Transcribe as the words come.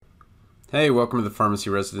Hey, welcome to the Pharmacy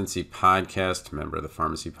Residency Podcast, member of the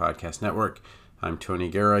Pharmacy Podcast Network. I'm Tony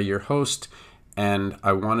Guerra, your host, and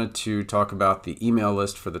I wanted to talk about the email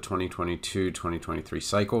list for the 2022-2023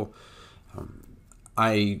 cycle.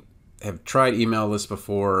 I have tried email lists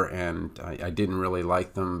before, and I didn't really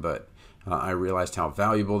like them, but I realized how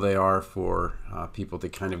valuable they are for people to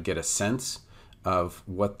kind of get a sense of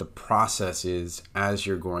what the process is as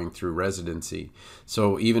you're going through residency.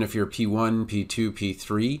 So even if you're P1, P2,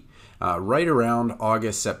 P3, right around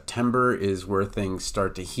August, September is where things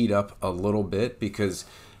start to heat up a little bit, because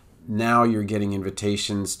now you're getting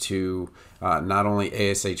invitations to not only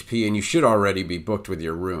ASHP, and you should already be booked with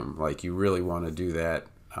your room. Like, you really want to do that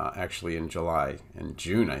actually in July and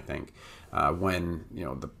June, I think, when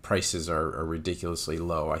the prices are ridiculously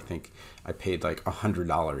low. I think I paid like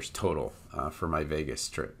 $100 total for my Vegas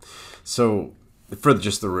trip, so for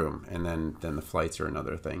just the room, and then the flights are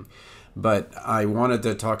another thing. But I wanted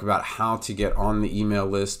to talk about how to get on the email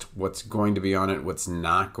list, what's going to be on it, what's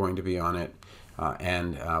not going to be on it,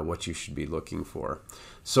 and what you should be looking for.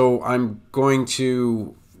 So I'm going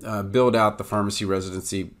to build out the Pharmacy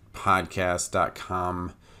Residency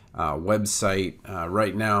Podcast.com website.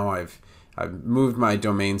 Right now, I've moved my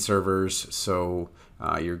domain servers, so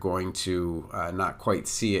you're going to not quite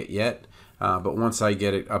see it yet. But once I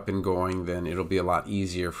get it up and going, then it'll be a lot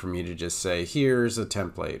easier for me to just say, here's a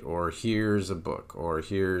template, or here's a book, or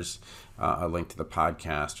here's a link to the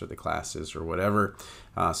podcast or the classes or whatever.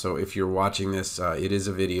 So if you're watching this, it is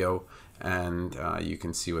a video, and you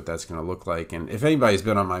can see what that's going to look like. And if anybody's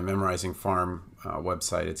been on my Memorizing Pharm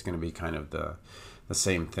website, it's going to be kind of the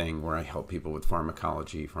same thing, where I help people with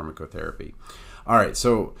pharmacology, pharmacotherapy. All right,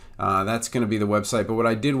 so that's going to be the website. But what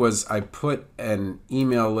I did was I put an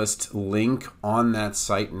email list link on that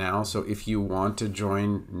site now. So if you want to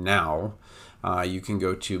join now, you can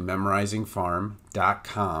go to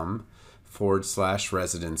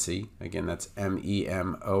memorizingpharm.com/residency. Again, that's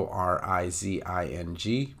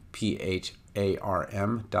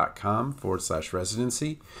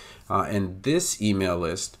memorizingpharm.com/residency. And this email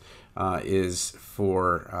list is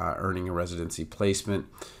for earning a residency placement.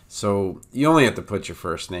 So you only have to put your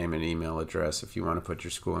first name and email address. If you want to put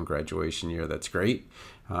your school and graduation year, that's great.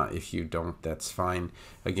 If you don't, that's fine.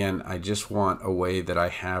 Again, I just want a way that I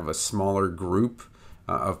have a smaller group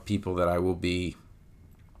of people that I will be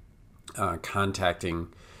contacting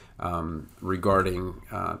regarding.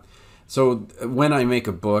 So when I make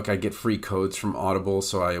a book, I get free codes from Audible,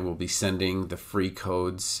 so I will be sending the free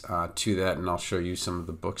codes to that, and I'll show you some of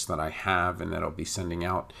the books that I have and that I'll be sending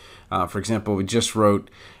out. For example, we just wrote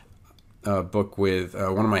a book with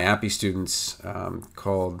one of my APPE students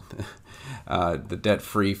called The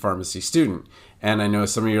Debt-Free Pharmacy Student. And I know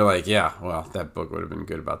some of you are like, yeah, well, that book would have been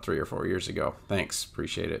good about 3 or 4 years ago. Thanks,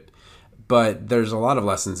 appreciate it. But there's a lot of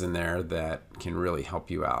lessons in there that can really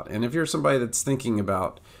help you out. And if you're somebody that's thinking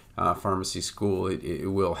about pharmacy school, it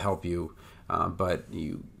will help you. But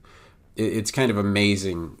it's kind of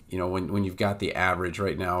amazing, when you've got the average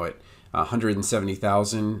right now at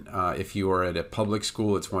 170,000. If you are at a public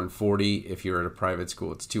school, it's 140. If you're at a private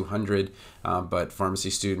school, it's 200. But pharmacy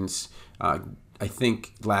students, I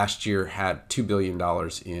think last year had $2 billion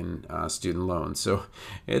in student loans. So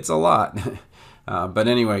it's a lot. But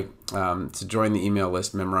anyway, to join the email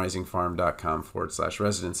list,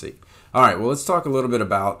 memorizingpharm.com/residency. All right, well, let's talk a little bit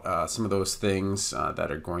about some of those things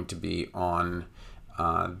that are going to be on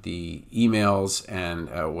the emails and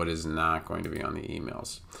what is not going to be on the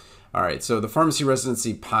emails. All right, so the Pharmacy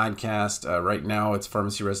Residency Podcast, right now it's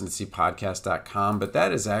pharmacyresidencypodcast.com, but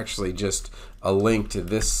that is actually just a link to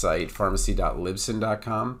this site,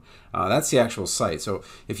 pharmacy.libsyn.com. That's the actual site. So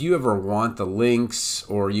if you ever want the links,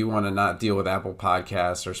 or you want to not deal with Apple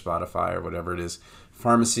Podcasts or Spotify or whatever it is,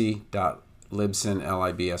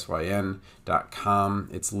 pharmacy.libsyn.com.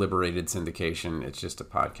 It's Liberated Syndication. It's just a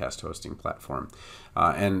podcast hosting platform.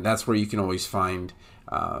 And that's where you can always find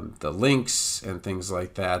the links and things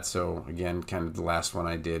like that. So again, kind of the last one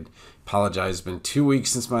I did. Apologize, it's been 2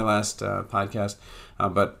 weeks since my last podcast.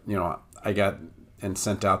 But I got and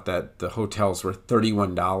sent out that the hotels were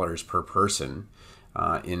 $31 per person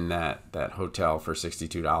in that hotel for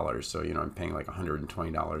 $62. So I'm paying like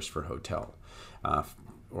 $120 for hotel.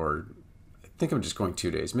 Or I think I'm just going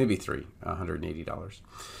 2 days, maybe 3, $180.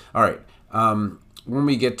 All right. When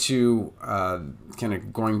we get to kind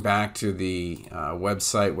of going back to the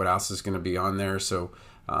website, what else is going to be on there? So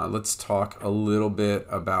let's talk a little bit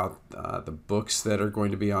about the books that are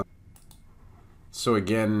going to be on. So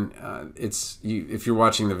again, if you're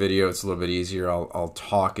watching the video, it's a little bit easier. I'll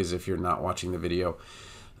talk as if you're not watching the video.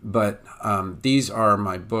 But these are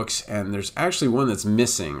my books, and there's actually one that's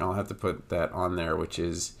missing. I'll have to put that on there, which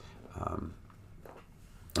is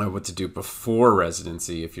what to do before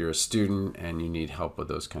residency if you're a student and you need help with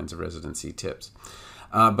those kinds of residency tips.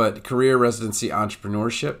 But career residency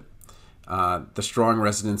entrepreneurship, the strong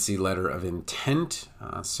residency letter of intent.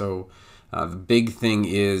 So the big thing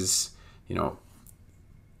is,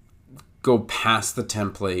 go past the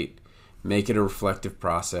template, make it a reflective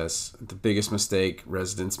process. The biggest mistake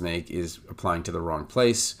residents make is applying to the wrong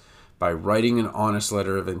place. By writing an honest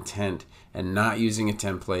letter of intent and not using a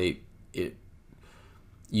template,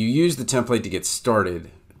 you use the template to get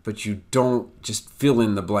started, but you don't just fill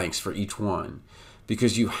in the blanks for each one,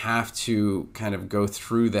 because you have to kind of go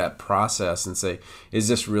through that process and say, is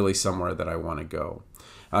this really somewhere that I want to go?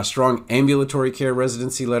 A strong ambulatory care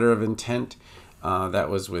residency letter of intent. That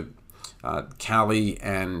was with Callie,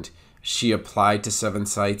 and she applied to 7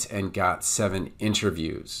 sites and got 7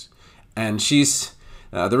 interviews. And she's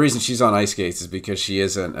the reason she's on ice skates is because she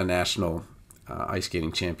is a national ice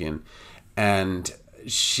skating champion, and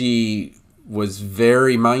she was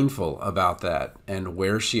very mindful about that and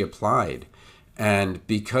where she applied. And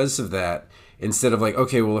because of that, instead of like,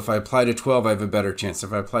 okay, well, if I apply to 12, I have a better chance.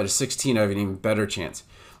 If I apply to 16, I have an even better chance.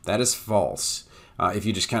 That is false. If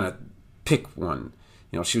you just kind of pick one.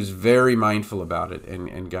 She was very mindful about it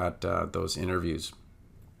and got those interviews.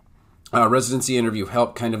 Residency interview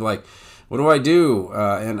help, kind of like, what do I do?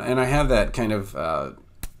 And I have that kind of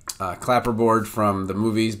clapperboard from the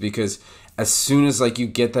movies, because as soon as you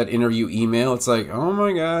get that interview email, it's like, oh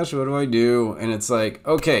my gosh, what do I do? And it's like,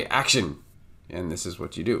 okay, action. And this is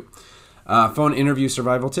what you do. Phone interview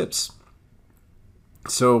survival tips.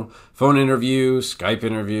 So phone interview, Skype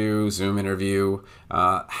interview, Zoom interview.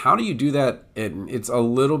 How do you do that? It's a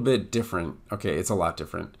little bit different. Okay, it's a lot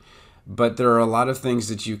different. But there are a lot of things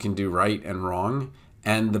that you can do right and wrong.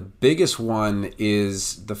 And the biggest one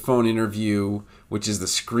is the phone interview, which is the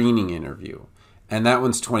screening interview. And that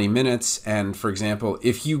one's 20 minutes. And for example,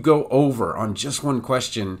 if you go over on just one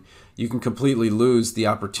question, you can completely lose the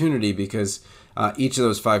opportunity, because each of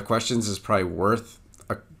those 5 questions is probably worth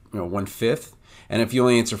 1/5. And if you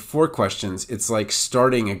only answer 4 questions, it's like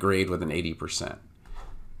starting a grade with an 80%.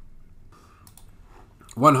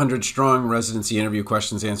 100 strong residency interview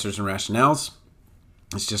questions, answers, and rationales.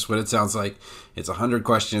 It's just what it sounds like. It's 100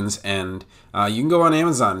 questions, and you can go on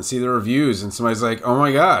Amazon and see the reviews, and somebody's like, oh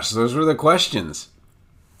my gosh, those were the questions.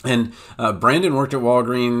 And Brandon worked at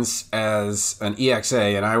Walgreens as an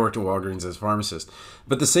EXA, and I worked at Walgreens as a pharmacist.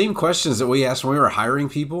 But the same questions that we asked when we were hiring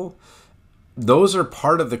people, those are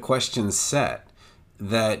part of the question set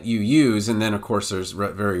that you use. And then, of course, there's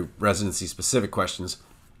very residency-specific questions.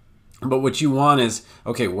 But what you want is,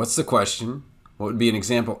 okay, what's the question? What would be an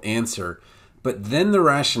example answer? But then the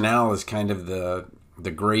rationale is kind of the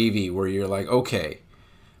gravy, where you're like, okay,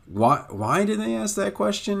 why did they ask that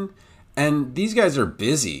question? And these guys are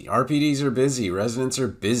busy. RPDs are busy. Residents are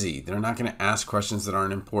busy. They're not going to ask questions that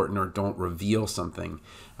aren't important or don't reveal something,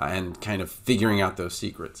 and kind of figuring out those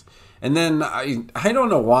secrets. And then I don't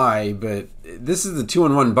know why, but this is the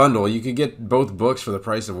 2-in-1 bundle. You could get both books for the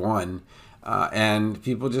price of one. And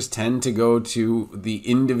people just tend to go to the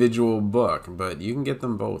individual book, but you can get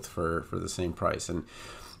them both for the same price. And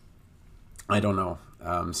I don't know.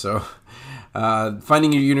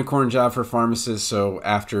 Finding your unicorn job for pharmacists. So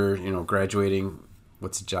after, graduating,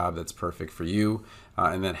 what's a job that's perfect for you?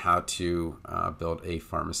 And then how to build a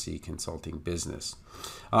pharmacy consulting business.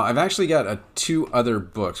 I've actually got 2 other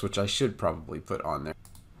books, which I should probably put on there.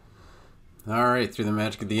 All right, through the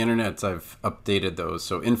magic of the internet, I've updated those.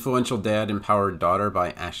 So Influential Dad, Empowered Daughter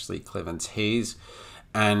by Ashley Clevens Hayes.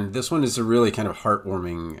 And this one is a really kind of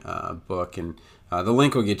heartwarming book. And the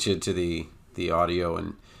link will get you to the audio,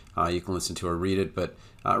 and you can listen to or read it. But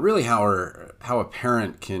really how a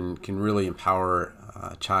parent can really empower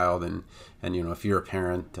a child. And if you're a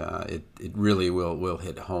parent, it really will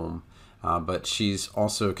hit home. But she's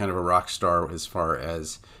also kind of a rock star as far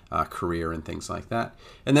as career and things like that.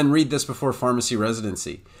 And then Read This Before Pharmacy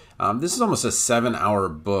Residency. This is almost a 7-hour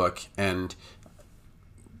book, and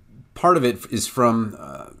part of it is from,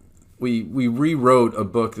 we rewrote a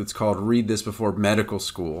book that's called Read This Before Medical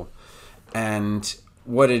School. And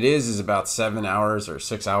what it is about 7 hours or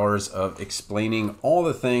 6 hours of explaining all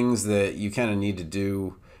the things that you kind of need to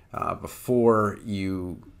do before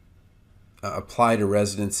you apply to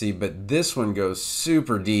residency. But this one goes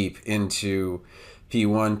super deep into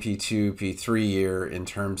P1, P2, P3 year in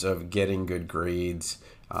terms of getting good grades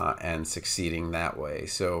and succeeding that way.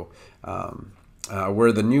 So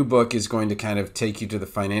where the new book is going to kind of take you to the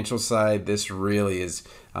financial side, this really is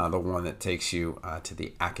the one that takes you to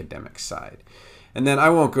the academic side. And then I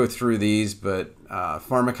won't go through these, but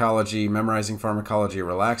pharmacology, memorizing pharmacology, a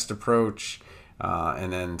relaxed approach,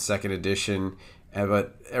 and then second edition.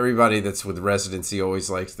 But everybody that's with residency always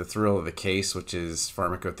likes the thrill of the case, which is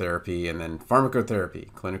pharmacotherapy, and then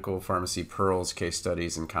pharmacotherapy, clinical pharmacy pearls, case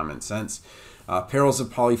studies, and common sense. Perils of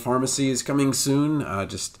Polypharmacy is coming soon.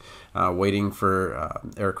 Just waiting for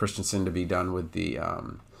Eric Christensen to be done with the...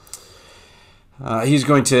 he's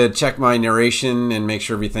going to check my narration and make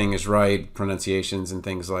sure everything is right, pronunciations and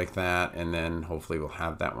things like that, and then hopefully we'll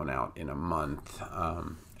have that one out in a month.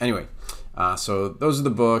 Anyway, so those are the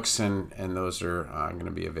books, and those are going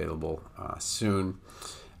to be available soon.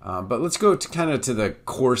 But let's go to the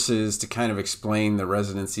courses to kind of explain the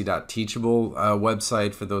residency.teachable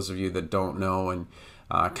website for those of you that don't know, and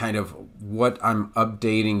kind of what I'm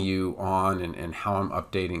updating you on and how I'm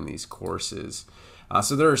updating these courses.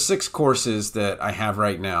 So there are 6 courses that I have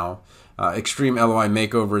right now. Extreme LOI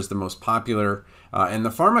Makeover is the most popular, and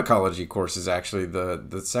the pharmacology course is actually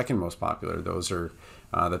the second most popular. Those are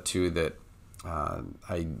the 2 that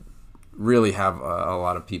I really have a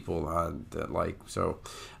lot of people that like. So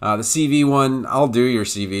the CV one, I'll do your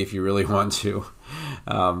CV if you really want to.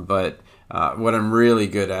 But what I'm really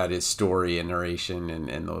good at is story and narration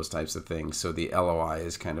and those types of things. So the LOI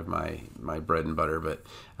is kind of my bread and butter. But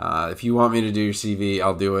if you want me to do your CV,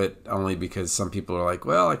 I'll do it, only because some people are like,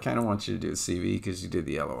 well, I kind of want you to do the CV because you did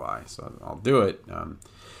the LOI. So I'll do it.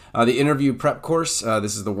 The interview prep course,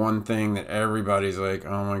 this is the one thing that everybody's like,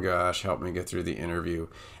 oh my gosh, help me get through the interview.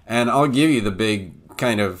 And I'll give you the big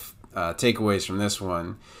kind of takeaways from this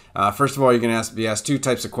one. First of all, you're going to be asked 2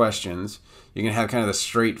 types of questions. You're going to have kind of the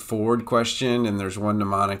straightforward question, and there's one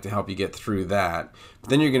mnemonic to help you get through that. But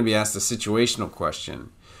then you're going to be asked a situational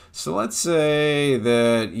question. So let's say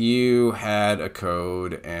that you had a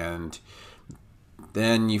code, and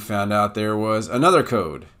then you found out there was another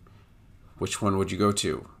code. Which one would you go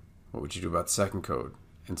to? What would you do about the second code?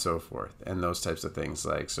 And so forth. And those types of things.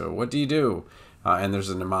 Like, so what do you do? And there's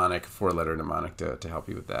a mnemonic, 4-letter mnemonic to help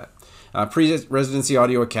you with that. Pre-residency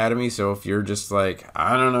audio academy. So if you're just like,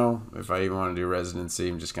 I don't know if I even want to do residency,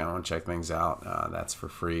 I'm just kind of want to check things out. That's for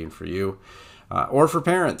free and for you, or for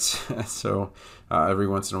parents. So every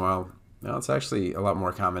once in a while, well, it's actually a lot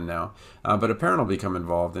more common now, but a parent will become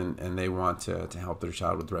involved and they want to help their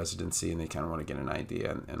child with residency, and they kind of want to get an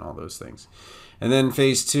idea and all those things. And then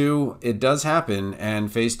phase 2, it does happen,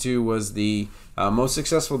 and phase 2 was the most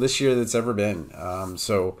successful this year that's ever been.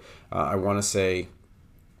 So I want to say,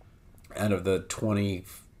 out of the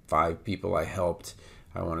 25 people I helped,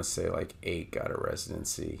 I want to say like 8 got a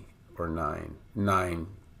residency, or 9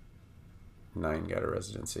 got a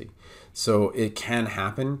residency. So it can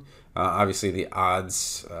happen. Obviously, the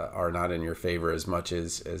odds are not in your favor as much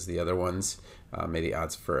as the other ones. May the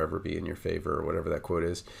odds forever be in your favor, or whatever that quote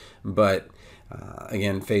is. But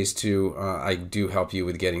again, phase 2, I do help you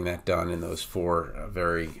with getting that done in those 4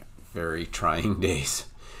 very, very trying days.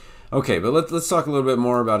 Okay, but let's talk a little bit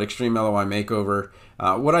more about Extreme LOI Makeover.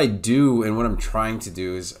 What I do and what I'm trying to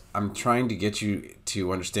do is I'm trying to get you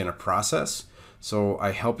to understand a process. So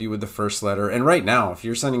I help you with the first letter. And right now, if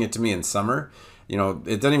you're sending it to me in summer,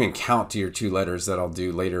 it doesn't even count to your 2 letters that I'll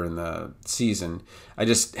do later in the season. I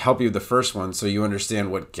just help you with the first one so you understand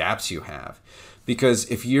what gaps you have. Because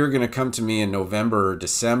if you're going to come to me in November or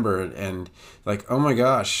December and like, oh my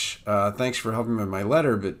gosh, thanks for helping me with my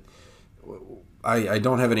letter, but I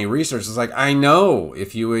don't have any research. It's like, I know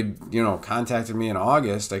if you would, contacted me in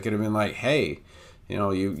August, I could have been like, hey,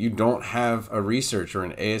 you don't have a research or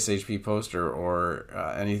an ASHP poster or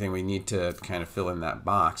anything. We need to kind of fill in that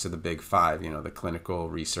box of the big 5, the clinical,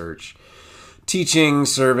 research, teaching,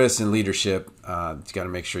 service, and leadership. You got to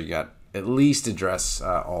make sure you got at least address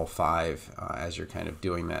all 5 as you're kind of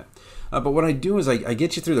doing that. But what I do is I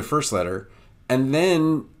get you through the first letter, and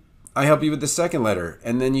then I help you with the second letter.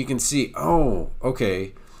 And then you can see, oh,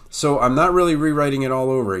 okay, so I'm not really rewriting it all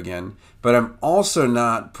over again, but I'm also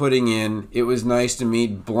not putting in, it was nice to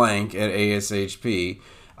meet blank at ASHP.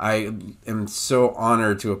 I am so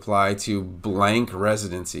honored to apply to blank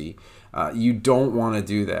residency. You don't want to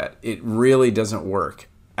do that. It really doesn't work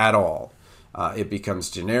at all. It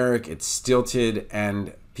becomes generic, it's stilted,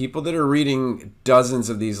 and people that are reading dozens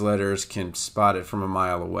of these letters can spot it from a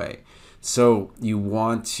mile away. So you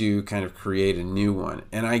want to kind of create a new one.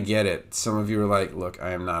 And I get it. Some of you are like, look,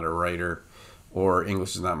 I am not a writer, or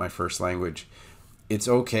English is not my first language. It's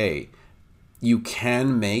okay. You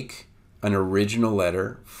can make an original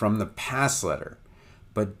letter from the past letter,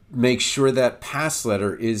 but make sure that past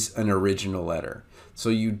letter is an original letter. So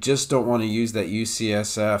you just don't want to use that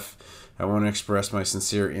UCSF I want to express my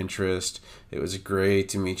sincere interest. It was great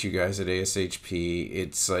to meet you guys at ASHP.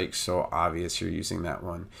 It's like so obvious you're using that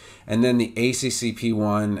one. And then the ACCP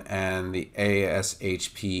one and the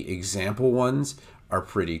ASHP example ones are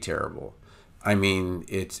pretty terrible. I mean,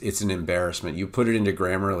 it's an embarrassment. You put it into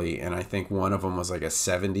Grammarly, and I think one of them was like a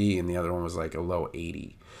 70, and the other one was like a low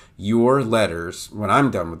 80. Your letters, when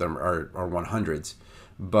I'm done with them, are 100s,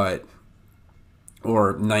 but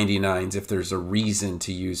or 99s if there's a reason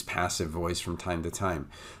to use passive voice from time to time.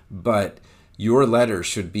 But your letters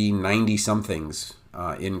should be 90 somethings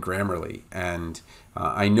in Grammarly, and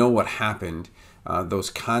I know what happened.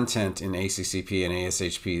 Those content in ACCP and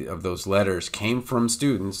ASHP of those letters came from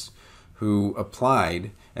students who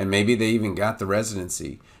applied, and maybe they even got the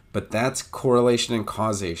residency, but that's correlation and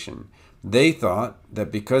causation. They thought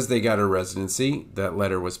that because they got a residency, that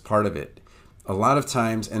letter was part of it. A lot of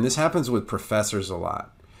times, and this happens with professors a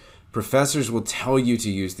lot, professors will tell you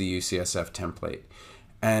to use the UCSF template.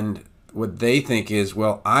 And what they think is,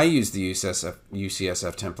 well, I used the UCSF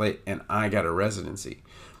template and I got a residency.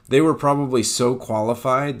 They were probably so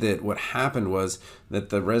qualified that what happened was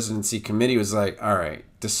that the residency committee was like, all right,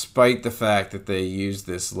 despite the fact that they used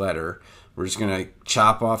this letter, we're just going to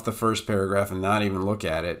chop off the first paragraph and not even look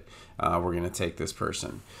at it. We're going to take this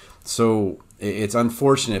person. So it's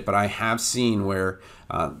unfortunate, but I have seen where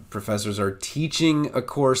professors are teaching a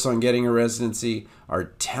course on getting a residency, are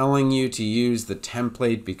telling you to use the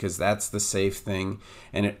template because that's the safe thing,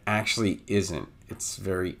 and it actually isn't. It's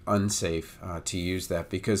very unsafe to use that,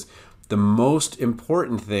 because the most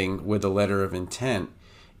important thing with a letter of intent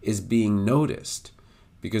is being noticed,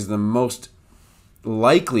 because the most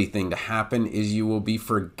likely thing to happen is you will be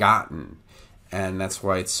forgotten. And that's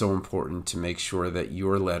why it's so important to make sure that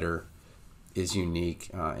your letter is unique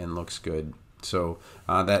and looks good. So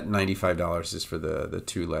that $95 is for the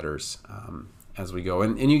two letters as we go.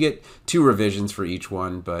 And you get 2 revisions for each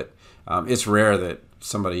one, but it's rare that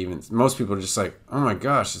most people are just like, oh my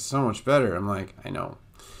gosh, it's so much better. I'm like, I know,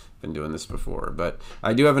 I've been doing this before. But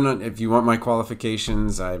I do have if you want my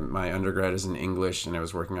qualifications, my undergrad is in English, and I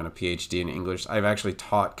was working on a PhD in English. I've actually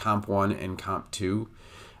taught Comp 1 and Comp 2.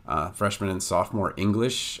 Freshman and sophomore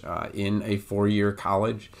English in a 4-year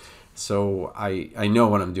college. So I know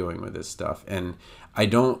what I'm doing with this stuff. And I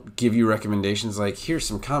don't give you recommendations like, here's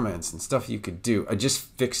some comments and stuff you could do. I just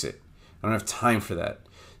fix it. I don't have time for that.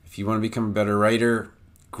 If you want to become a better writer,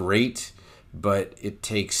 great. But it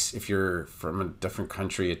takes, if you're from a different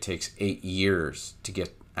country, it takes 8 years to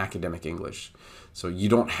get academic English. So you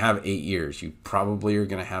don't have 8 years. You probably are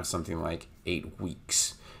going to have something like 8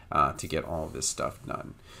 weeks to get all of this stuff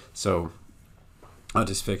done. So I'll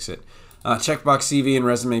just fix it. Checkbox CV and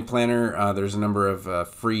Resume Planner. There's a number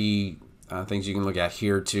of free things you can look at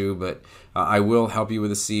here too, but I will help you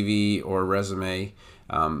with a CV or resume.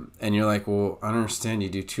 And you're like, well, I don't understand. You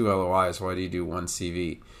do 2 LOIs. Why do you do 1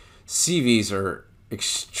 CV? CVs are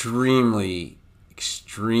extremely,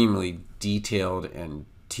 extremely detailed and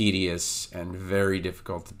tedious and very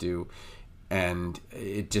difficult to do. And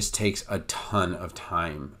it just takes a ton of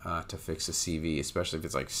time to fix a CV, especially if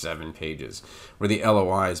it's like 7 pages. Where the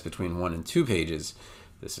LOI is between 1 and 2 pages,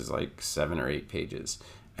 this is like 7 or 8 pages.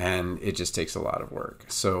 And it just takes a lot of work.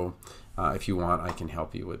 So if you want, I can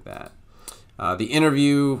help you with that. The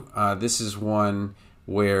interview, this is one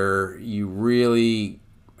where you really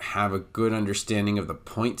have a good understanding of the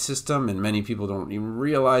point system. And many people don't even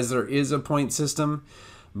realize there is a point system.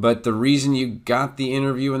 But the reason you got the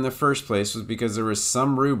interview in the first place was because there was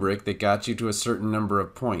some rubric that got you to a certain number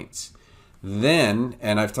of points. Then,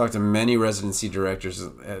 and I've talked to many residency directors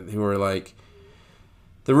who are like,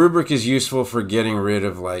 the rubric is useful for getting rid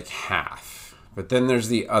of like half, but then there's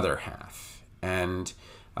the other half. And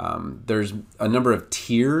there's a number of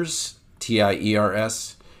tiers,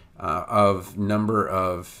 TIERS, of number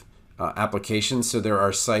of applications. So there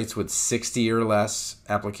are sites with 60 or less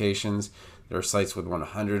applications. There are sites with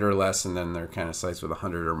 100 or less, and then there are kind of sites with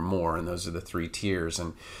 100 or more, and those are the 3 tiers.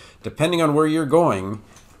 And depending on where you're going,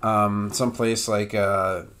 someplace like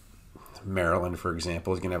Maryland, for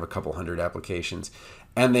example, is going to have a couple hundred applications,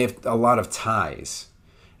 and they have a lot of ties.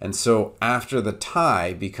 And so after the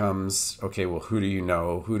tie becomes, okay, well, who do you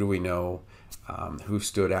know? Who do we know? Who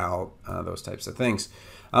stood out? Those types of things.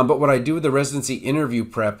 But what I do with the residency interview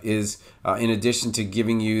prep is, in addition to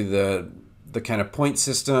giving you the kind of point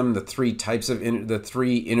system, the 3 types of the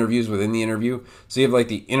 3 interviews within the interview. So you have like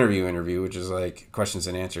the interview, which is like questions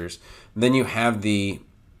and answers. Then you have the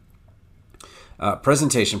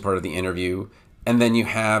presentation part of the interview, and then you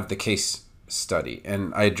have the case study.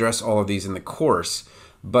 And I address all of these in the course.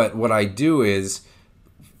 But what I do is,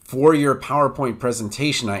 for your PowerPoint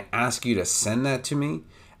presentation, I ask you to send that to me,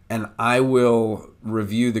 and I will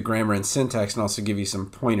review the grammar and syntax and also give you some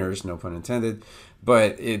pointers, no pun intended.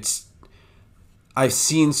 But I've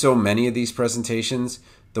seen so many of these presentations.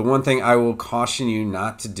 The one thing I will caution you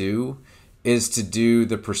not to do is to do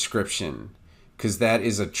the prescription, because that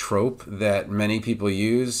is a trope that many people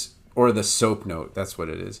use, or the SOAP note, that's what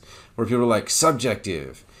it is, where people are like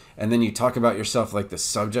subjective, and then you talk about yourself like the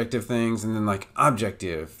subjective things, and then like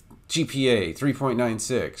objective, GPA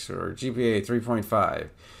 3.96 or GPA 3.5,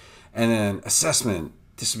 and then assessment,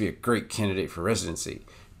 this would be a great candidate for residency,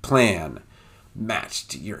 plan, match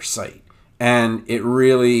to your site. And it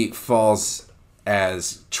really falls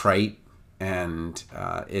as trite, and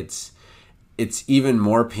it's even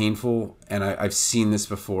more painful, and I've seen this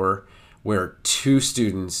before, where two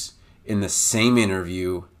students in the same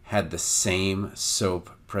interview had the same SOAP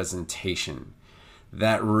presentation.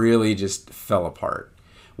 That really just fell apart.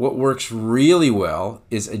 What works really well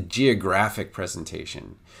is a geographic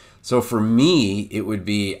presentation. So for me, it would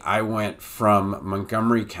be, I went from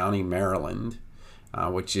Montgomery County, Maryland,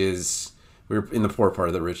 which is, we're in the poor part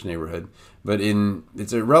of the rich neighborhood, but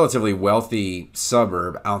it's a relatively wealthy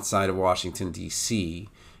suburb outside of Washington, D.C.,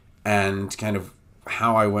 and kind of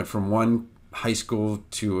how I went from one high school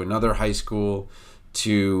to another high school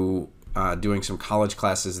to doing some college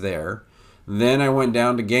classes there. Then I went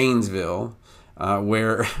down to Gainesville,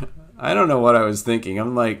 where I don't know what I was thinking.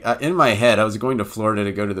 I'm like, in my head, I was going to Florida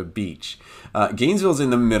to go to the beach. Gainesville's in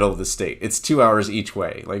the middle of the state. It's 2 hours each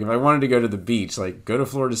way. Like, if I wanted to go to the beach, like, go to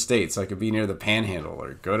Florida State so I could be near the Panhandle,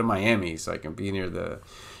 or go to Miami so I can be near the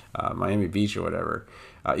Miami Beach or whatever,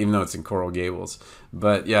 even though it's in Coral Gables.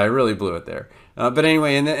 But yeah, I really blew it there. But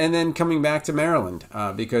anyway, and then coming back to Maryland,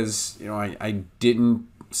 because I didn't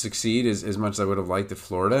succeed as much as I would have liked at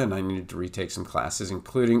Florida, and I needed to retake some classes,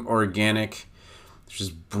 including organic, which is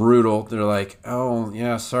brutal. They're like, oh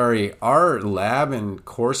yeah, sorry, our lab and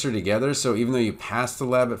course are together, so even though you passed the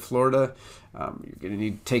lab at Florida, you're gonna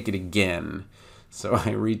need to take it again. So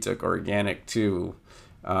I retook organic 2,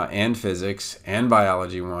 and physics, and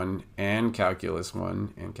biology 1, and calculus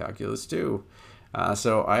 1, and calculus 2.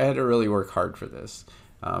 So I had to really work hard for this.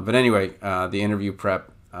 But anyway, the interview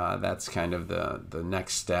prep, that's kind of the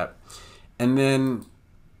next step. And then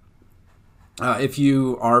if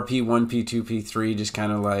you are P1, P2, P3, just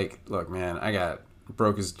kind of like, look, man, I got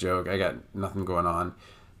broke as a joke. I got nothing going on.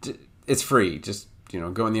 It's free. Just,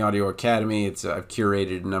 go in the Audio Academy. I've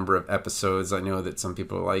curated a number of episodes. I know that some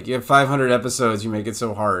people are like, you have 500 episodes, you make it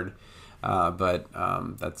so hard. But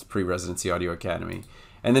that's Pre-Residency Audio Academy.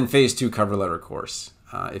 And then Phase 2 cover letter course,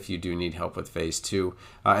 if you do need help with Phase 2.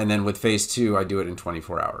 And then with Phase 2, I do it in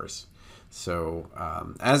 24 hours. So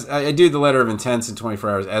as I do the letter of intents in 24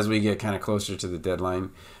 hours as we get kind of closer to the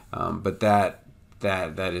deadline, but that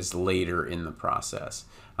is later in the process.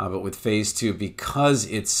 But with Phase 2, because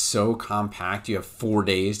it's so compact, you have 4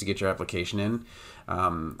 days to get your application in.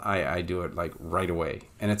 I do it like right away,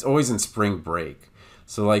 and it's always in spring break.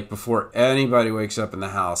 So like before anybody wakes up in the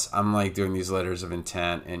house, I'm like doing these letters of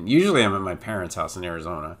intent, and usually I'm at my parents' house in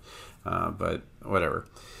Arizona, but whatever.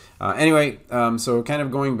 Anyway, so kind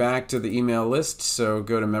of going back to the email list, so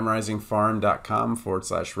go to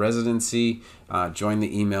memorizingpharm.com/residency, join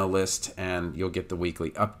the email list, and you'll get the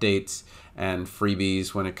weekly updates and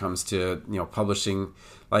freebies when it comes to publishing.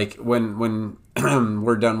 Like when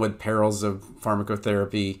we're done with Perils of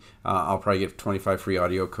Pharmacotherapy, I'll probably get 25 free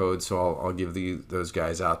audio codes, so I'll give those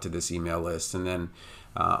guys out to this email list, and then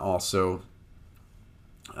also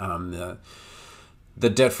the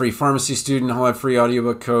Debt-Free Pharmacy Student, I'll have free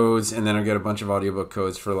audiobook codes, and then I'll get a bunch of audiobook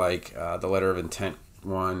codes for like the Letter of Intent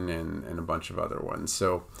one and a bunch of other ones.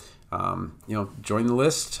 So, join the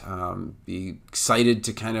list. Be excited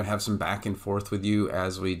to kind of have some back and forth with you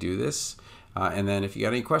as we do this. And then if you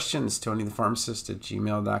got any questions,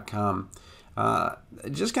 TonyThePharmacist@gmail.com.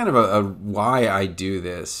 Just kind of a why I do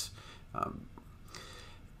this.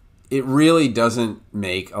 It really doesn't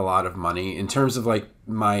make a lot of money in terms of like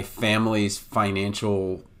my family's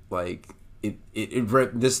financial, like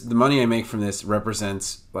the money I make from this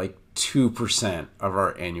represents like 2% of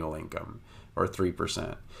our annual income, or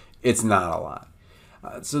 3%. It's not a lot.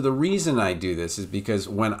 So the reason I do this is because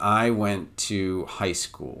when I went to high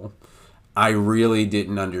school, I really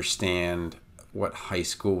didn't understand what high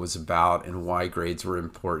school was about and why grades were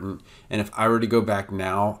important. And if I were to go back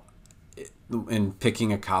now and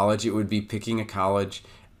picking a college, it would be picking a college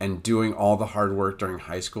and doing all the hard work during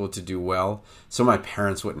high school to do well, so my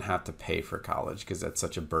parents wouldn't have to pay for college, because that's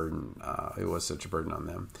such a burden. It was such a burden on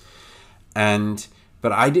them.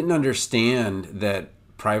 But I didn't understand that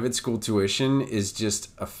private school tuition is just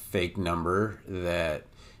a fake number that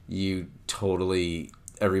you totally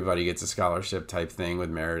everybody gets a scholarship type thing with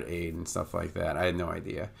merit aid and stuff like that. I had no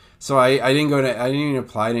idea. So I didn't even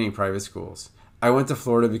apply to any private schools. I went to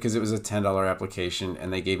Florida because it was a $10 application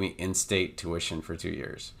and they gave me in-state tuition for 2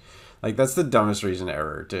 years. Like, that's the dumbest reason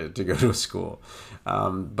ever to go to a school.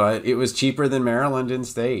 But it was cheaper than Maryland in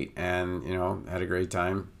state, and, had a great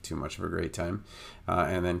time, too much of a great time.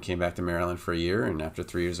 And then came back to Maryland for a year, and after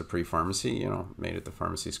 3 years of pre-pharmacy, made it to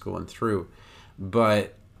pharmacy school and through.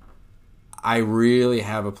 But I really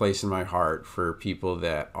have a place in my heart for people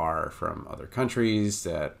that are from other countries,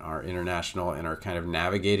 that are international and are kind of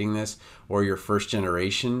navigating this, or you're first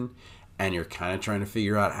generation and you're kind of trying to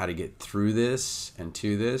figure out how to get through this and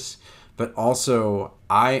to this. But also,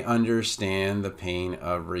 I understand the pain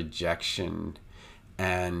of rejection,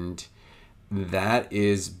 and that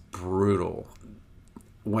is brutal.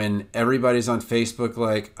 When everybody's on Facebook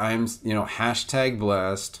like, I'm, hashtag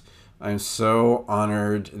blessed, I'm so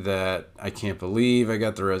honored that I can't believe I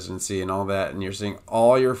got the residency and all that, and you're seeing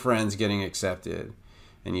all your friends getting accepted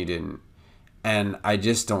and you didn't. And I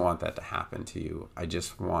just don't want that to happen to you. I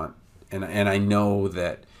just want, and I know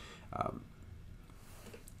that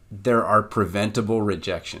there are preventable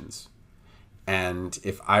rejections. And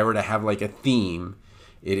if I were to have like a theme,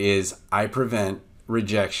 it is I prevent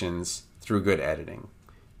rejections through good editing.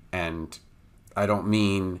 And I don't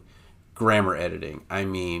mean grammar editing. I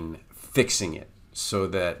mean fixing it so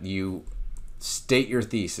that you state your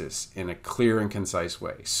thesis in a clear and concise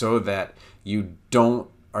way, so that you don't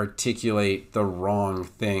articulate the wrong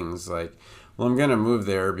things like, well, I'm going to move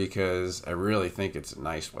there because I really think it's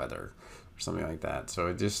nice weather or something like that.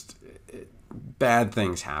 So bad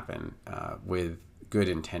things happen with good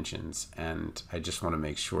intentions, and I just want to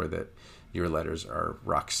make sure that your letters are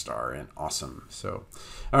rock star and awesome. So,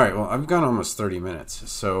 all right, well, I've gone almost 30 minutes,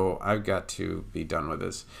 so I've got to be done with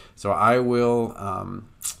this. So I will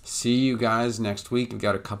see you guys next week. We've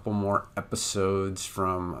got a couple more episodes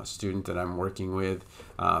from a student that I'm working with.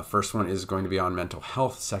 First one is going to be on mental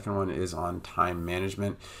health. Second one is on time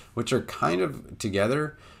management, which are kind of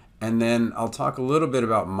together. And then I'll talk a little bit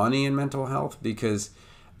about money and mental health, because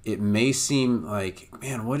it may seem like,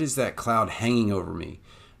 man, what is that cloud hanging over me?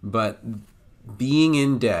 But being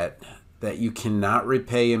in debt that you cannot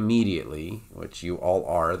repay immediately, which you all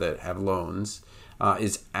are that have loans,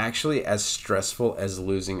 is actually as stressful as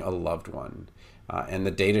losing a loved one. And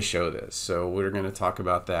the data show this. So we're going to talk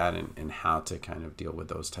about that and how to kind of deal with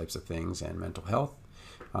those types of things, and mental health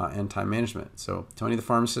and time management. So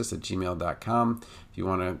TonyThePharmacist@gmail.com. If you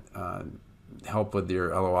want to help with your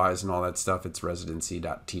LOIs and all that stuff, it's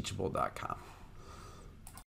residency.teachable.com.